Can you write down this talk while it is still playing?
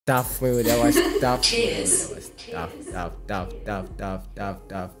tough, man. That was tough. Cheers. That was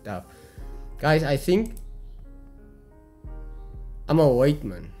tough. Guys, I think I'm a wait,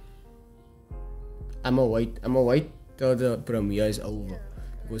 man. I'm a wait till the premiere is over,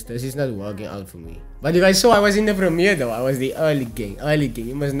 because this is not working out for me. But you guys saw I was in the premiere though. I was the early king.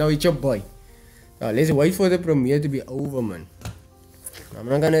 You must know it's your boy. Now let's wait for the premiere to be over, man. I'm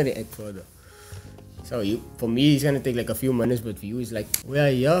not gonna react further. So for me it's gonna take like a few minutes, but for you it's like, we are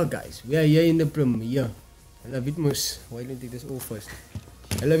here, guys. We are here in the premiere. Why don't you take this off first?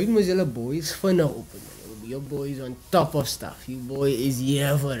 Your boy is finna open, man. Your boy is on top of stuff. Your boy is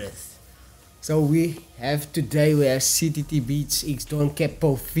here for us. So we have CTT Beats X Don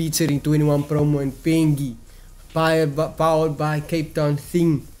Capo featuring 21 Promo and Peng, powered by Cape Town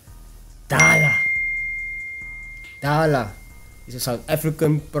thing. DALA is a South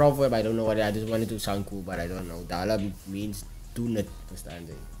African proverb. I don't know what I just wanted to sound cool, but I don't know. DALA means doen it.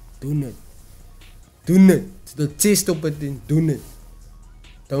 Doen it. It's the chest op it and doen it.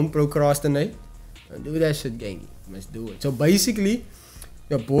 Don't procrastinate. Don't do that shit, gang. You must do it. So basically,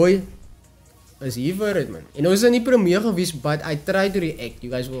 your boy is here for it, man. En ons is in die premiere geweest, but I tried to react.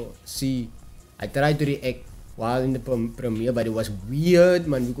 You guys will see. I tried to react while in the premiere, but it was weird,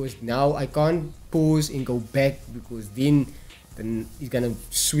 man, because now I can't pause and go back, because then it's gonna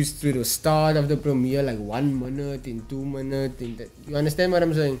switch to the start of the premiere, like 1 minute and 2 minutes. You understand what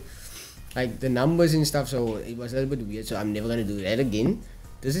I'm saying? Like the numbers and stuff. So it was a little bit weird. So I'm never gonna do that again.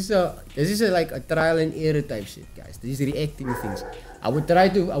 This is like a trial and error type shit, guys. This is reacting things. I would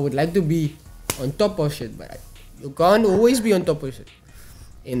like to be on top of shit, but you can't always be on top of shit.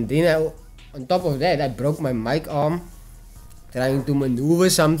 And then on top of that, I broke my mic arm trying to maneuver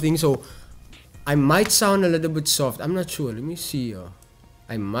something, so I might sound a little bit soft. I'm not sure. Let me see.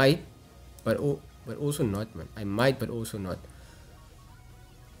 I might, but also not, man. I might, but also not.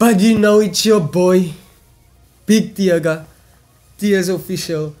 But you know, it's your boy, Big Tiaga. Tears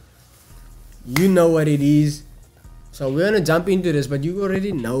official. You know what it is. So we're gonna jump into this, but you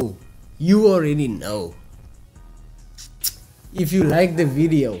already know. If you like the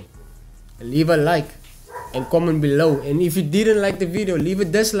video, leave a like and comment below. And if you didn't like the video, leave a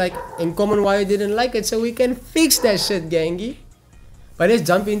dislike and comment why you didn't like it, so we can fix that shit, gangy. But let's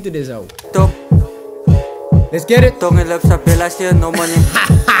jump into this out. Let's get it.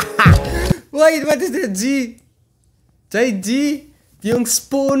 Wait, what is that, G? JG? Die jong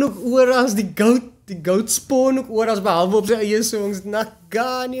spawn ook oral, die goat spawn ook oral, behalve op sy eie songs.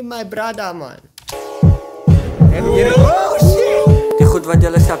 Nagani, my brother, man. En hier, oh shit! Die goed wat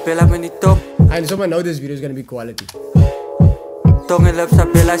julle Sabella met die top. I someone know this video is gonna be quality. Tong en lip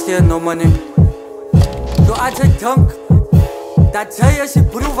Sabella is hier nommer nie. So as jy dink, dat jy as die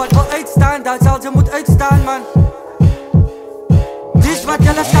broer wat wil uitstaan, dan sal jy moet uitstaan, man. Dis wat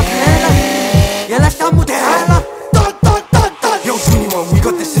julle Sabella, julle sal moet hela. Yo, 21, we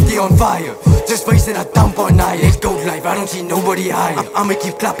got the city on fire. Just wasting a dump all night. Let's go live, I don't see nobody higher. I'ma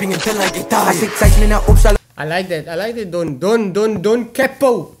keep clapping until I get tired. I like that. Don't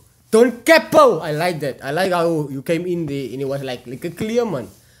Capo. Don't Capo. I like that. I like how you came in there and it was like a clear, man.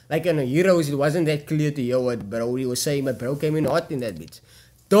 Like in Heroes, it wasn't that clear to hear what bro he was saying, but bro came in hot in that bitch.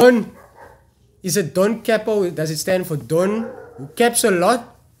 Don. Is it Don Capo? Does it stand for Don who caps a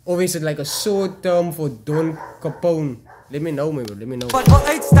lot? Or is it like a short term for Don Capone? Let me know, man. Let me know. Wat wil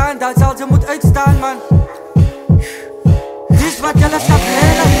uitstaan, dan sal jy moet uitstaan, man. Dis wat julle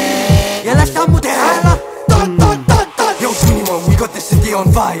Sabella, julle sal moet hela. Yo, 21, we got the city on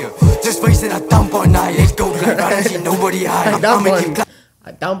fire. Just wasting a dump all night. Let's go live, I don't see nobody higher. I'ma keep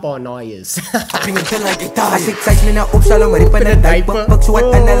dump on noise. clapping until I get tired. As ek size met 'n opsal om rip in 'n diaper. Pak so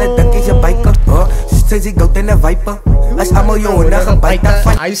wat aan hulle dink is 'n biker. Soos jy gout in 'n viper. As almal jou honde gebyt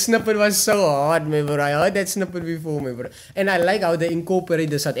van. I snippet was so hard, man, bro. I heard that snippet before, man, bro. And I like how they incorporate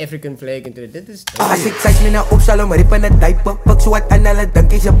the South African flag into it. That is As ek size met 'n opsal om rip in 'n diaper. Pak so wat aan hulle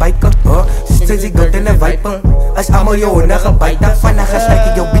dink is 'n biker. Soos jy gout in 'n viper. As almal jou honde gebyt van.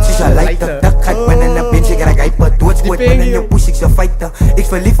 Geslyk jou bitch is 'n lighter. Dak gat binne 'n bench ek raak hyper. Doodskoot binne jou pussy se fighter. Ek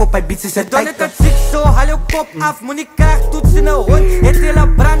verlief op my bitch is 'n Dan het tighter. het siek so, haal jou kop af, moenie kraag toets in 'n hond. Het julle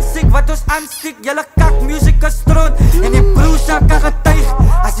brandsiek, wat ons aanstiek, julle kak musiek is stront. En die broesa kan getuig,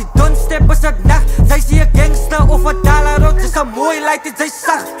 as die don step is het nacht. Sy sê 'n gangster of 'n dollar rot, dis 'n mooi light, dit sy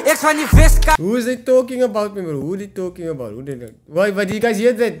sag. Ek van die Weska. Who is they talking about, man, bro? Who they talking about? Who they? Why? But you guys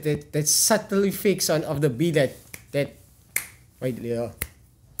hear that subtle effects of the beat that wait, yeah,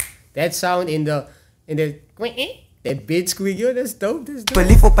 that sound in the That beat squeak, yo, that's dope, that's dope.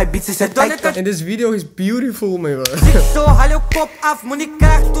 Verlief op my beats is een tijdkant. And this video is beautiful, man. Zo, haal jou kop af, moet nie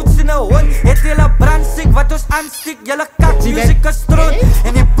kraag toetsen een hond. Het hele brandstiek wat ons aanstiek, jylle kak, music is stroot.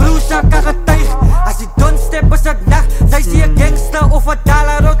 En die broersa kan getuig, as die donstep is het nacht. Zij zie een gangster of een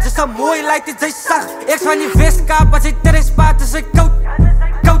dollar rood, is een mooi light en zij zacht. Ek van die Westkaap, as hy terespaat is hy koud.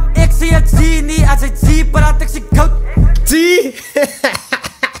 Koud, ek zie het zie nie, as hy zie praat ek zie koud. Zie!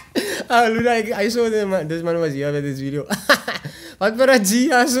 Ah, Luna, I saw this man was here with this video. Wat voor een G,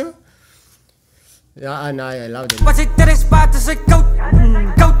 also? Ja, nah, I love it. As hy terespaat is hy koud.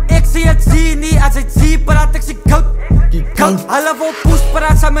 Koud, ek zie het zie nie, as hy zie praat ek zie koud. Koud, hulle wil poes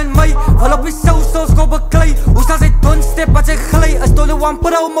praat saam met my, hulle op die socials go beklei. Hoe sal sy donstep as hy glij, is tolle one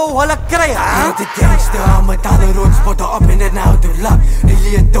promo, hulle kry. I'm the gangster, I'm a dollar road spotter up in and out of luck.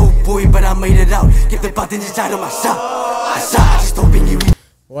 Really a dope boy, but I made it out. Keep the buttons inside of my sock. I just hoping you.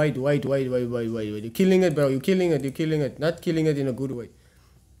 Wait. You're killing it, bro. You're killing it. Not killing it in a good way.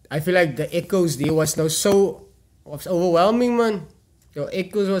 I feel like the echoes there was now was overwhelming, man. Your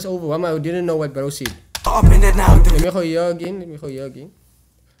echoes was overwhelming. I didn't know what bro said. Up in and out. Let me go here again.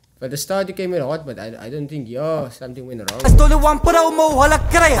 But the start you came in hot, but I don't think, something went wrong. Is tolle one promo, hulle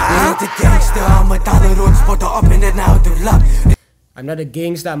kry. I'm the gangster, I'm a dollar road spotter up in and out of luck. I'm not a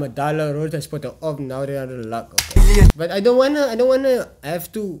gangster, I'm a dollar road, I spot it up, now they're out of luck. Okay. But I don't wanna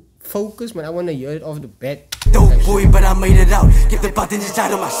have to focus, man. I wanna hear it off the bat. Dope boy, but I made it out. Keep the buttons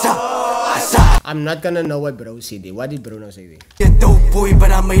inside of my sock. I'm not gonna know what bro said there. What did Bruno say there? Yeah, dope boy,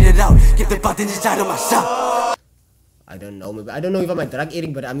 but I made it out. Keep the buttons inside of my sock. I don't know, maybe. I don't know if I'm a drug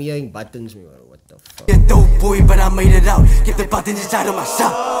addict, but I'm hearing buttons, man. What the fuck? Yeah, dope boy, but I made it out. Keep the buttons inside of my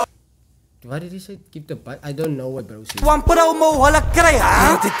sock. What did he say? Keep the butt? I don't know what bro said. One promo, hulle kry.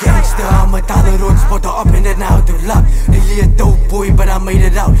 I'm the gangster, I'm a dollar road spotter up in and out of luck. Really a dope boy, but I made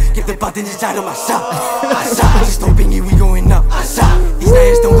it out. Keep the buttons inside of my sock. Just hoping you we going up. These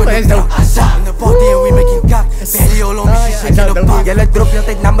nails don't go to drop. In the party and we making cock. Belly all on me, she shaking the pop. Jylle drop jou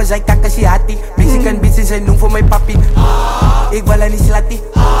tyd numbers, hy kak as die hattie. Mexican beats en sy noem vir my papi. Ek wil aan die slattie.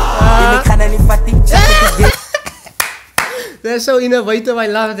 En ek gaan aan die fattie. That's so innovative, I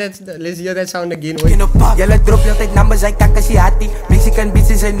love that. Let's hear that sound again. Wait. Jylle drop jou tyd numbers, hy kak as die hattie. Mexican beats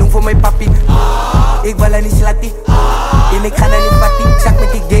en sy noem vir my papi. Ek wil aan die slattie. En ek gaan aan die fattie. Sak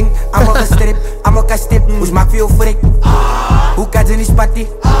met die gang, allemaal gestrip, allemaal kastip. Ons maak vir jou frik. Hoe kan ze nie spattie?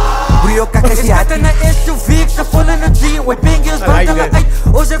 Brio kak as die hattie. Ek is in een SUV, ek se vol in een G. Wee Peng is brand hulle uit.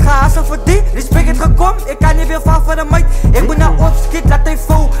 Ons het gehassel vir die, respect het gekom. Ek kan nie weer val vir die meid. Ek moet nou opskiet, laat hy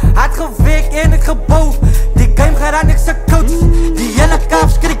vou. Hard gewerk en het gebouw. Die game geraan, ek se coach. Die hele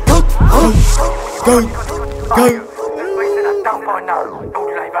kaap skrik goud. Go.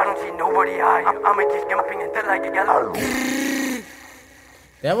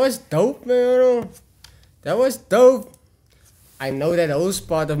 That was dope, man. That was dope. I know that whole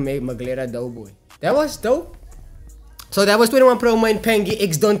spot of Maglera Doughboy. That was dope. So that was 21 Promo and Pengi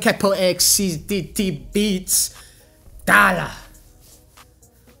X Don Capo X CTT Beats Dala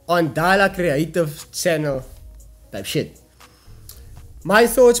on Dala Creative Channel type shit. My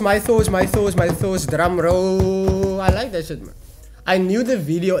thoughts, drum roll. I like that shit, man. I knew the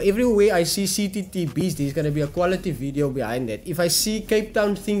video. Everywhere I see CTT Beats, there's gonna be a quality video behind that. If I see Cape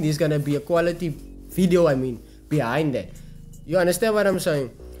Town thing, there's gonna be a quality video, behind that. You understand what I'm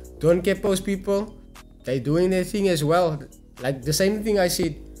saying? Don Capo's people, they're doing their thing as well. Like the same thing I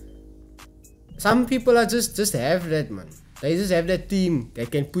said. Some people are just have that, man. They just have that team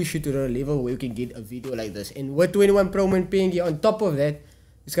that can push you to the level where you can get a video like this. And with 21 Promo and Pengi on top of that,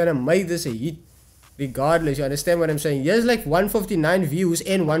 it's gonna make this a hit. Regardless, you understand what I'm saying? Here's like 159 views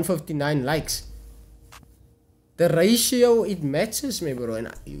and 159 likes. The ratio, it matches me, bro. And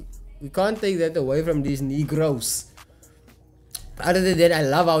we can't take that away from these Negroes. Other than that, I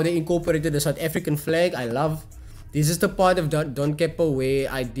love how they incorporated the South African flag. I love, this is the part of Don Capo where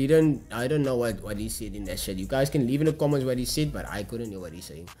I don't know what he said in that shit. You guys can leave in the comments what he said, but I couldn't hear what he's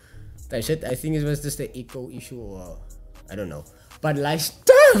saying. That shit, I think it was just the echo issue or I don't know. But like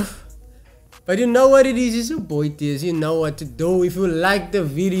stuff. But you know what it is, it's your boy Tears. You know what to do. If you like the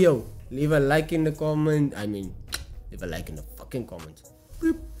video, leave a like in the comment. Leave a like in the fucking comments.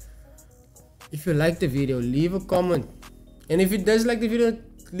 If you like the video, leave a comment. And if you dislike the video,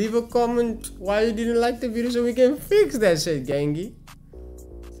 leave a comment why you didn't like the video so we can fix that shit, gangy.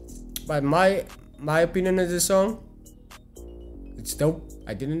 But my opinion of the song, it's dope.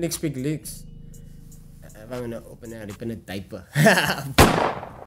 I didn't expect leaks. I'm gonna open a diaper.